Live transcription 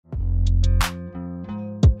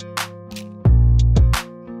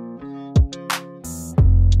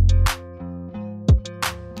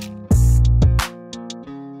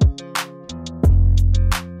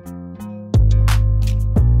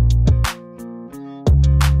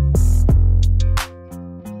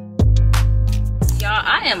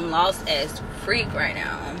am lost as freak right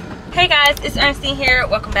now. Hey guys, it's Earnestine here.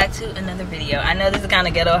 Welcome back to another video. I know this is kind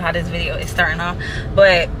of ghetto how this video is starting off,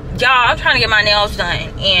 but y'all, I'm trying to get my nails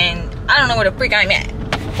done and I don't know where the freak I'm at.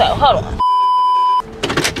 So hold on.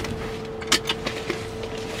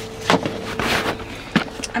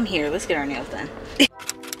 I'm here. Let's get our nails done.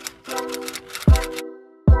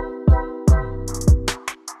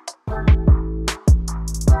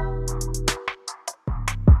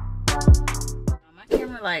 My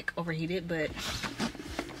camera like overheated, but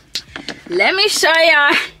let me show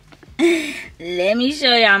y'all. Let me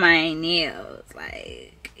show y'all my nails.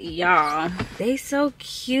 Like, y'all, they so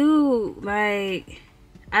cute. Like,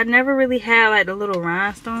 I never really had like the little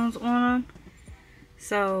rhinestones on them.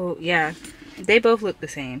 So yeah, they both look the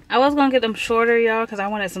same. I was gonna get them shorter, y'all, because I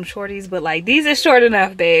wanted some shorties, but like these are short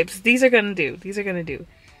enough, babes. These are gonna do. These are gonna do.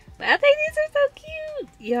 But I think these are so cute,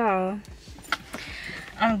 y'all.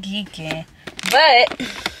 I'm geeking. But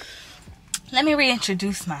let me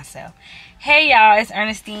reintroduce myself. Hey y'all, it's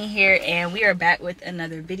Earnestine here, and we are back with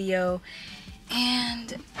another video.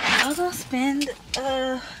 And y'all gonna spend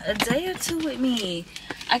a day or two with me.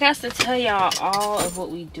 I got to tell y'all all of what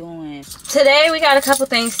we doing today. We got a couple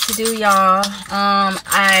things to do, y'all.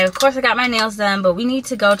 Of course I got my nails done, but we need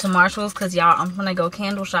to go to Marshall's because y'all, I'm gonna go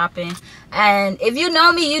candle shopping. And if you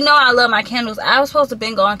know me, you know I love my candles. I was supposed to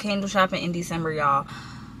been going candle shopping in December, y'all.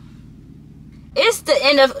 It's the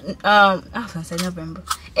end of I was gonna say November.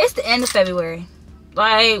 It's the end of February.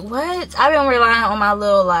 Like, what? I've been relying on my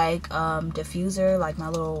little like diffuser, like my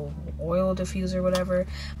little oil diffuser, whatever,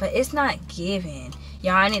 but it's not giving.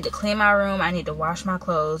 Y'all, I need to clean my room. I need to wash my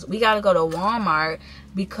clothes. We gotta go to Walmart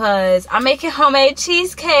because I'm making homemade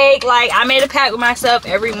cheesecake. Like, I made a pact with myself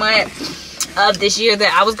every month of this year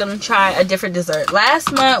that I was gonna try a different dessert. Last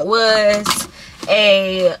month was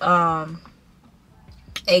a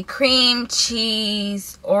cream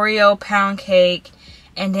cheese Oreo pound cake,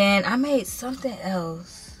 and then I made something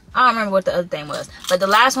else. I don't remember what the other thing was, but the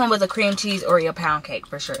last one was a cream cheese Oreo pound cake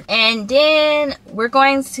for sure. And then we're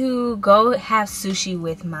going to go have sushi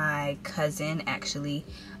with my cousin, actually.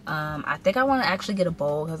 I think I want to actually get a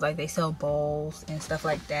bowl because like they sell bowls and stuff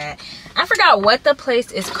like that. I forgot what the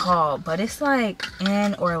place is called, but it's like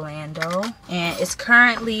in Orlando, and it's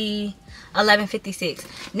currently 11:56.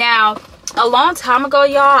 Now, a long time ago,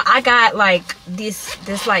 y'all, I got like this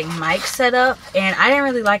like mic set up, and I didn't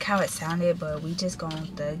really like how it sounded, but we just gonna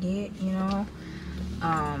thug it, you know.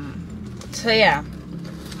 So yeah,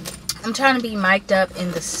 I'm trying to be mic'd up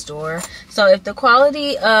in the store. So if the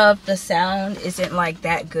quality of the sound isn't like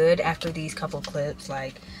that good after these couple clips,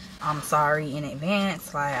 like, I'm sorry in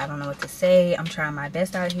advance. Like, I don't know what to say. I'm trying my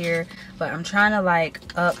best out here, but I'm trying to like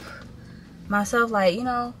up myself, like, you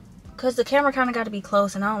know, because the camera kind of got to be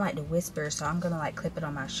close, and I don't like to whisper, so I'm gonna like clip it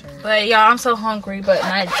on my shirt. But y'all, I'm so hungry. But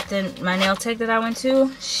my nail tech that I went to,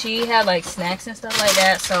 she had like snacks and stuff like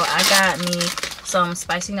that, so I got me some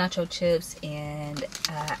spicy nacho chips and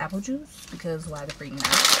apple juice, because why the freak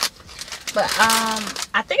not? But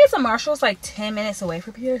I think it's a Marshall's like 10 minutes away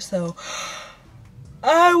from here, so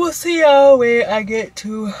I will see y'all when I get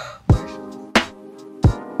to Marshall's.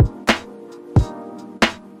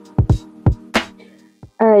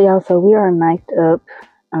 Alright y'all, so we are mic'd up.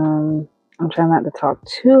 I'm trying not to talk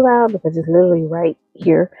too loud because it's literally right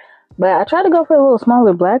here. But I tried to go for a little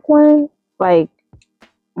smaller black one. Like,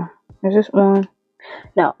 there's this one.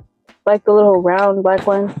 No, like the little round black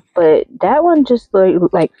one. But that one just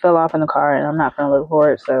like fell off in the car, and I'm not gonna look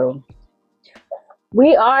for it. So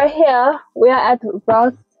we are here. We are at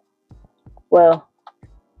Ross. Well,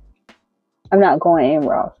 I'm not going in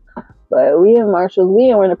Ross, but we in Marshall's.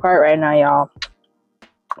 We in Winter Park right now, y'all,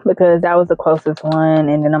 because that was the closest one.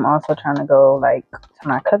 And then I'm also trying to go like to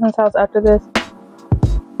my cousin's house after this.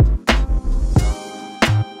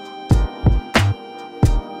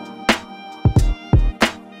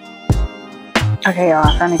 Okay, y'all,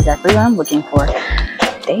 I found exactly what I'm looking for.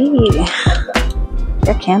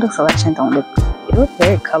 Their candle selection don't look, it looks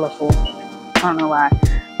very colorful. I don't know why.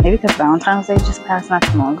 Maybe because Valentine's Day just passed not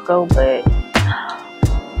too long ago, but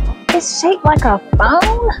it's shaped like a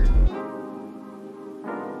phone.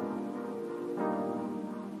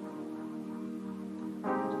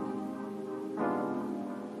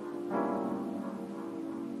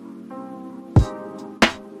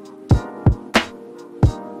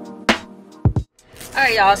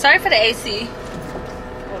 Alright y'all, sorry for the AC.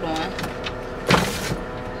 Hold on.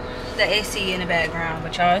 The AC in the background,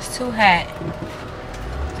 but y'all, it's too hot.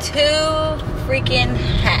 Too freaking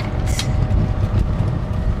hot.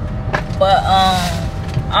 But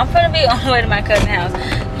I'm gonna be on the way to my cousin's house.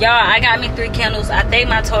 Y'all, I got me 3 candles. I think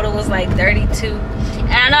my total was like 32. And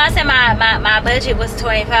Now I know I said my budget was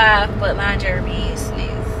 25, but mind your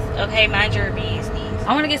business. Okay, mind your business.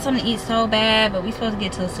 I want to get something to eat so bad, but we supposed to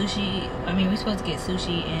get to a sushi. I mean, we supposed to get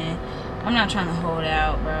sushi, and I'm not trying to hold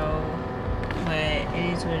out, bro. But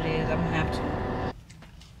it is what it is. I'm gonna have to.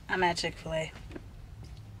 I'm at Chick-fil-A.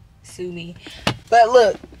 Sue me. But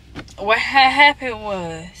look, what happened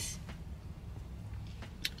was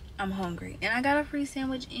I'm hungry, and I got a free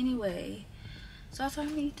sandwich anyway. So I thought I'm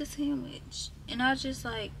gonna eat the sandwich, and I was just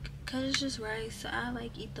like, cause it's just rice, so I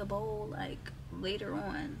like eat the bowl like later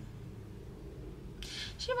on.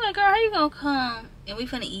 She be like, girl, how you gonna come? And we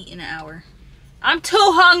finna eat in an hour. I'm too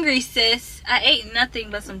hungry, sis. I ate nothing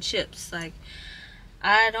but some chips. Like,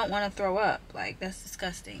 I don't want to throw up. Like, that's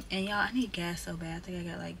disgusting. And y'all, I need gas so bad. I think I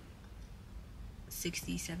got like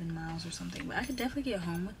 67 miles or something. But I could definitely get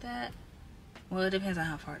home with that. Well, it depends on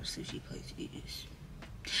how far the sushi place is.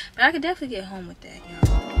 But I could definitely get home with that, y'all.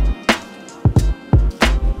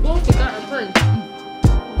 Oh, I forgot to put.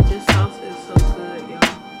 This sauce is so good, y'all.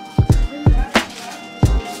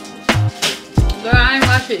 Girl, I ain't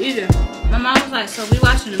watch it either. My mom was like, so we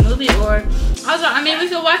watching a movie or? I was like, I mean, we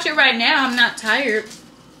could watch it right now. I'm not tired.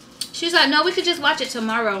 She's like, no, we could just watch it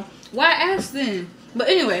tomorrow. Why ask then? But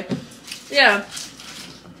anyway, yeah.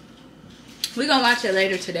 We're gonna watch it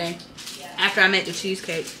later today. After I make the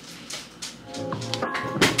cheesecake.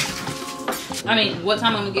 I mean, what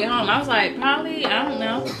time I'm gonna get home? I was like, probably, I don't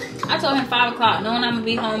know. I told him 5 o'clock, knowing I'm gonna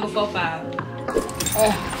be home before 5.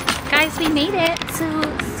 Guys, we made it to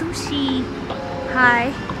sushi.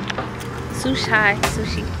 Hi. Sushi.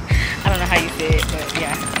 Sushi. I don't know how you say it, but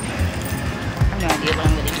yeah. I have no idea what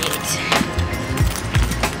I'm gonna get.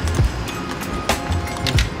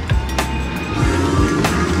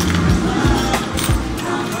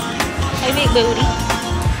 Hey, big booty.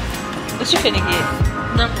 What you finna get?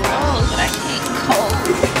 The rolls, but I can't cold.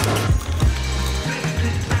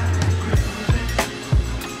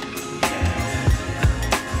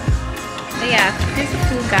 But yeah, here's the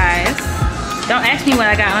food, guys. Don't ask me what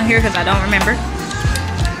I got on here because I don't remember.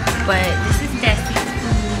 But this is Desti's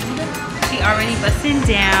food. She already busting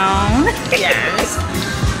down. Yes.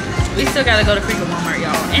 We still gotta go to freaking Walmart,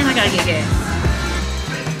 y'all. And I gotta get gas.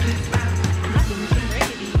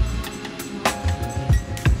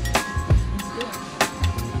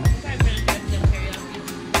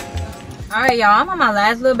 Alright, y'all. I'm on my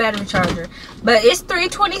last little battery charger. But it's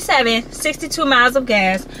 3:27, 62 miles of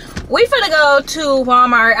gas. We finna go to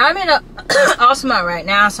Walmart. I'm in a Altamont right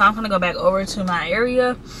now, so I'm gonna go back over to my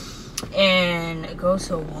area and go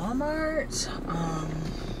to Walmart.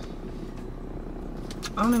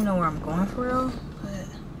 I don't even know where I'm going for real, but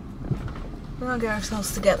we're gonna get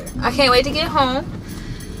ourselves together. I can't wait to get home.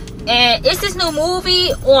 And it's this new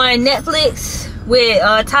movie on Netflix with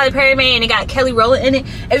Tyler Perry, man, and it got Kelly Rowland in it.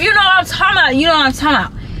 If you know what I'm talking about, you know what I'm talking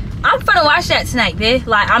about. I'm finna watch that tonight, bitch.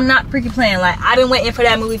 Like, I'm not freaking playing. Like, I've been waiting for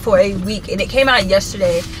that movie for a week, and it came out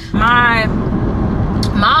yesterday. My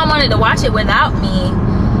mom wanted to watch it without me.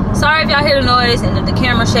 Sorry if y'all hear the noise and the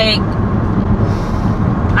camera shake.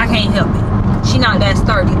 I can't help it. She not that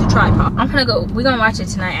sturdy, the tripod. I'm gonna go. We're gonna watch it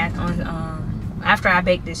tonight after I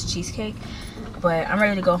bake this cheesecake. But I'm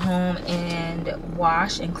ready to go home and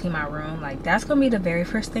wash and clean my room. Like, that's gonna be the very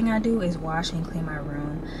first thing I do, is wash and clean my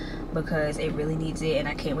room, because it really needs it. And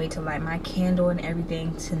I can't wait to light my candle and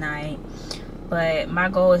everything tonight. But my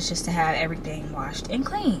goal is just to have everything washed and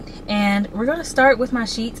cleaned. And we're gonna start with my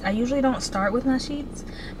sheets. I usually don't start with my sheets,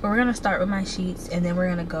 but we're gonna start with my sheets, and then we're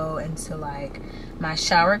gonna go into like my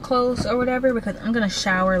shower clothes or whatever, because I'm gonna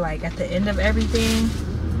shower like at the end of everything,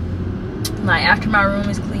 like after my room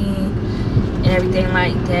is clean and everything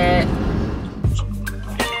like that.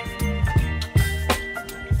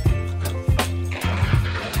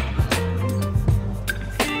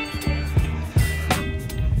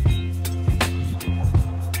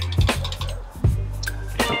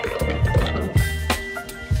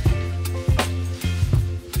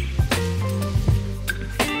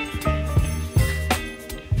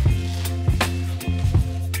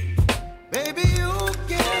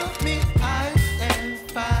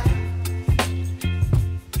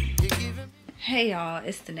 Hey y'all,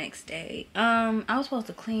 it's the next day. I was supposed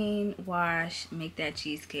to clean, wash, make that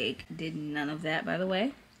cheesecake. Did none of that, by the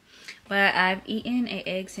way. But I've eaten an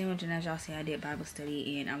egg sandwich, and as y'all see, I did Bible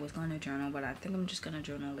study, and I was going to journal, but I think I'm just going to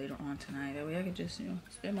journal later on tonight. That way I could just, you know,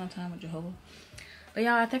 spend my time with Jehovah. But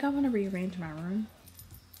y'all, I think I want to rearrange my room.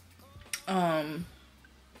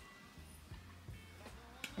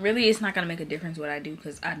 Really, it's not going to make a difference what I do,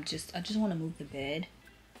 because I just want to move the bed.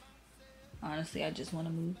 Honestly, I just want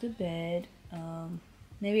to move the bed.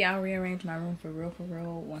 Maybe I'll rearrange my room for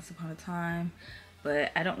real once upon a time,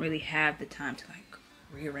 but I don't really have the time to like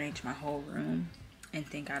rearrange my whole room and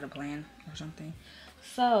think out a plan or something.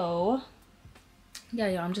 So yeah,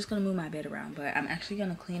 y'all, I'm just gonna move my bed around, but I'm actually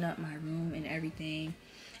gonna clean up my room and everything.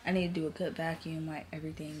 I need to do a good vacuum, like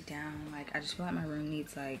everything down. Like I just feel like my room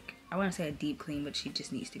needs, like, I want to say a deep clean, but she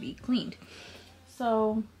just needs to be cleaned.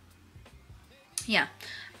 So yeah,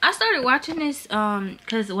 I started watching this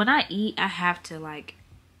because when I eat I have to like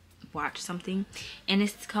watch something, and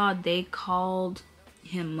it's called They Called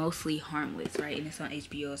Him Mostly Harmless, right? And it's on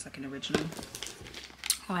HBO. It's like an original.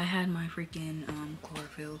 Oh, I had my freaking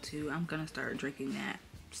chlorophyll too. I'm gonna start drinking that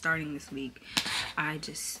starting this week. I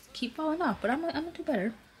just keep falling off, but I'm gonna do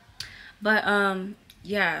better. But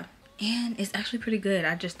yeah, and it's actually pretty good.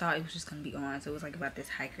 I just thought it was just gonna be on. So it was like about this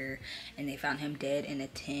hiker, and they found him dead in a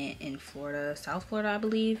tent in Florida, South Florida, I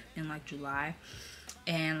believe, in like July.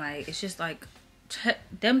 And like it's just like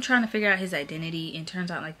them trying to figure out his identity, and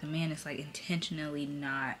turns out like the man is like intentionally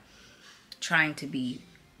not trying to be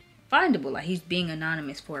findable. Like he's being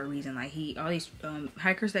anonymous for a reason. Like all these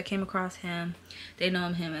hikers that came across him, they know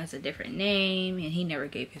him as a different name, and he never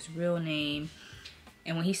gave his real name.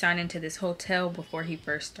 And when he signed into this hotel before he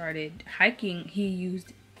first started hiking, he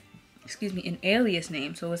used, excuse me, an alias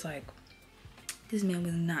name. So it's like this man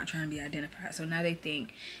was not trying to be identified. So now they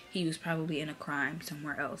think he was probably in a crime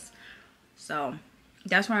somewhere else. So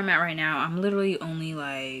that's where I'm at right now. I'm literally only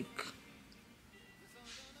like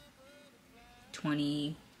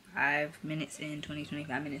 25 minutes in.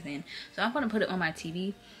 So I'm going to put it on my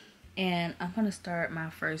TV, and I'm going to start my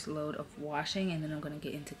first load of washing, and then I'm going to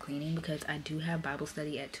get into cleaning because I do have Bible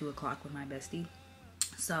study at 2 o'clock with my bestie.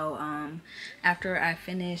 So after I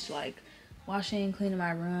finish like washing, cleaning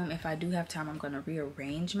my room, if I do have time, I'm going to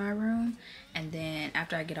rearrange my room. And then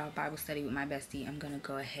after I get off Bible study with my bestie, I'm going to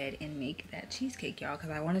go ahead and make that cheesecake, y'all, because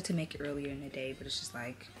I wanted to make it earlier in the day, but it's just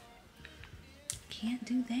like, can't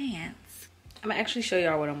do that. I'm going to actually show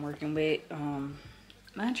y'all what I'm working with.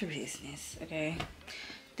 Mind your business, okay?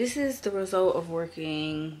 This is the result of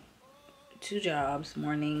working 2 jobs,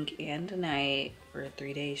 morning and night, for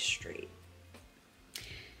 3 days straight.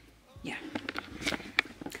 Yeah.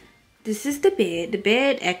 This is the bed. The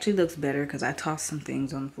bed actually looks better because I tossed some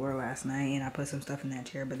things on the floor last night and I put some stuff in that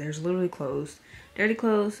chair. But there's literally clothes. Dirty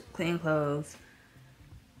clothes, clean clothes.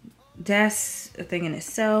 That's a thing in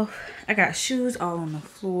itself. I got shoes all on the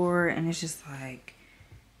floor, and it's just like,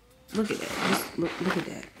 look at that. Just look at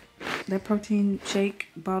that. That protein shake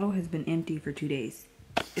bottle has been empty for 2 days.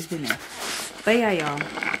 It's been there. But yeah, y'all.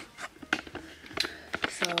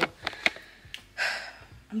 So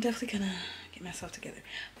I'm definitely gonna get myself together.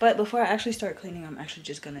 But before I actually start cleaning, I'm actually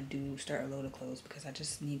just gonna start a load of clothes because I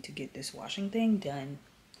just need to get this washing thing done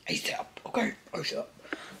ASAP. Okay, ASAP.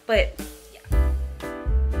 But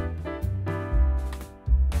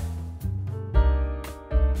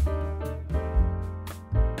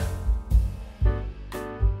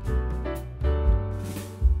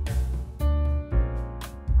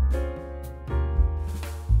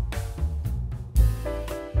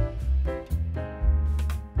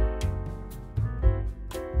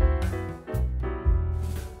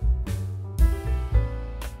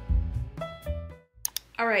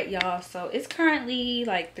all right, y'all, so it's currently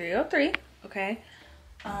like 3:03. Okay,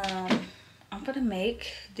 I'm gonna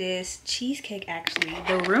make this cheesecake. Actually,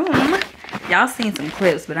 the room, y'all seen some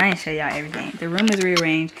clips, but I ain't show y'all everything. The room is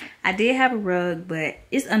rearranged. I did have a rug, but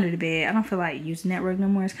it's under the bed. I don't feel like using that rug no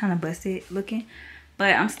more. It's kind of busted looking,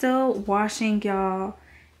 but I'm still washing, y'all.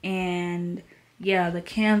 And yeah, the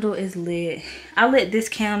candle is lit. I lit this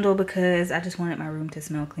candle because I just wanted my room to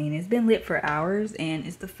smell clean. It's been lit for hours, and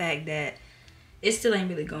it's the fact that it still ain't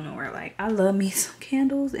really going nowhere. Like, I love me some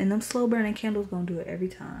candles, and them slow burning candles gonna do it every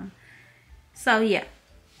time. So yeah,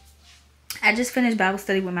 I just finished Bible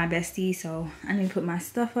study with my bestie, so I need to put my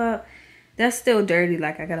stuff up. That's still dirty.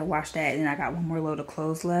 Like, I gotta wash that, and I got one more load of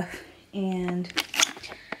clothes left. And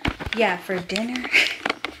yeah, for dinner,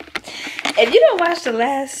 if you don't watch the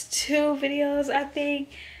last 2 videos, I think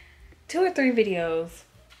 2 or 3 videos,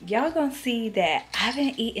 y'all gonna see that I've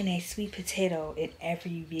been eating a sweet potato in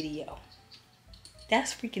every video.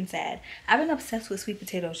 That's freaking sad. I've been obsessed with sweet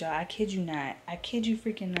potatoes, y'all. I kid you not. I kid you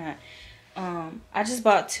freaking not. I just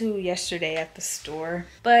bought 2 yesterday at the store.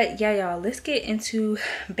 But yeah, y'all, let's get into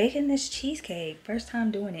baking this cheesecake. First time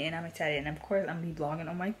doing it, and I'm excited. And of course, I'm gonna be vlogging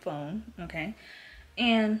on my phone, okay?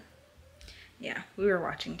 And yeah, we were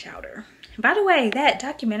watching Chowder. By the way, that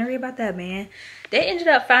documentary about that man, they ended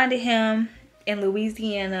up finding him in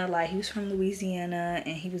Louisiana. Like, he was from Louisiana,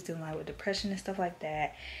 and he was dealing like with depression and stuff like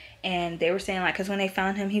that. And they were saying, like, because when they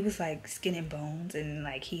found him, he was like skin and bones, and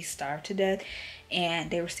like he starved to death.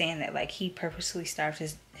 And they were saying that like he purposely starved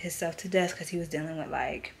himself to death because he was dealing with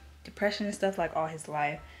like depression and stuff like all his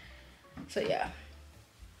life. So yeah,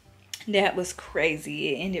 that was crazy.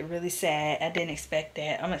 It ended really sad. I didn't expect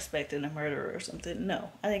that. I'm expecting a murderer or something. No,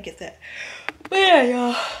 I didn't get that. But yeah,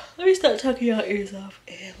 y'all, let me start talking y'all ears off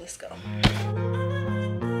and let's go.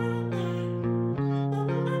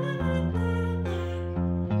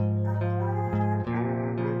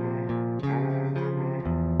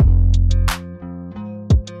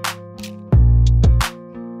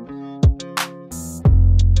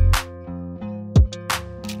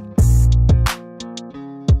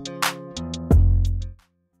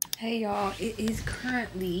 Hey y'all, it is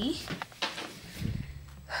currently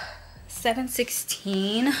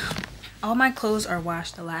 7:16. All my clothes are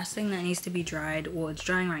washed. The last thing that needs to be dried, well, it's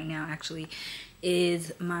drying right now actually,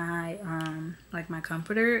 is my like my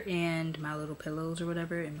comforter and my little pillows or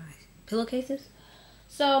whatever in my pillowcases.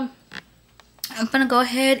 So I'm gonna go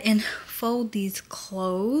ahead and fold these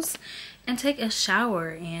clothes and take a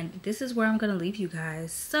shower, and this is where I'm gonna leave you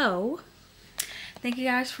guys. So thank you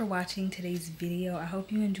guys for watching today's video. I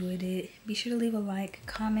hope you enjoyed it. Be sure to leave a like,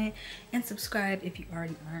 comment, and subscribe if you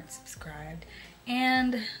already aren't subscribed.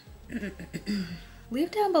 And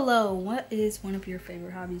leave down below, what is one of your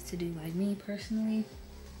favorite hobbies to do? Like me personally,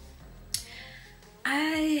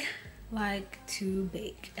 I like to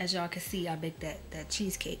bake. As y'all can see, I baked that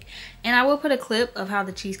cheesecake. And I will put a clip of how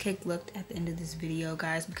the cheesecake looked at the end of this video,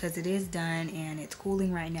 guys, because it is done and it's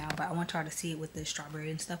cooling right now. But I want y'all to see it with the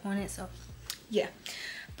strawberry and stuff on it. So yeah,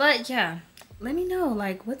 but yeah, let me know,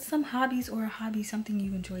 like, what's some hobbies or a hobby, something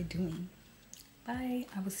you enjoy doing. Bye.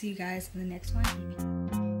 I will see you guys in the next one.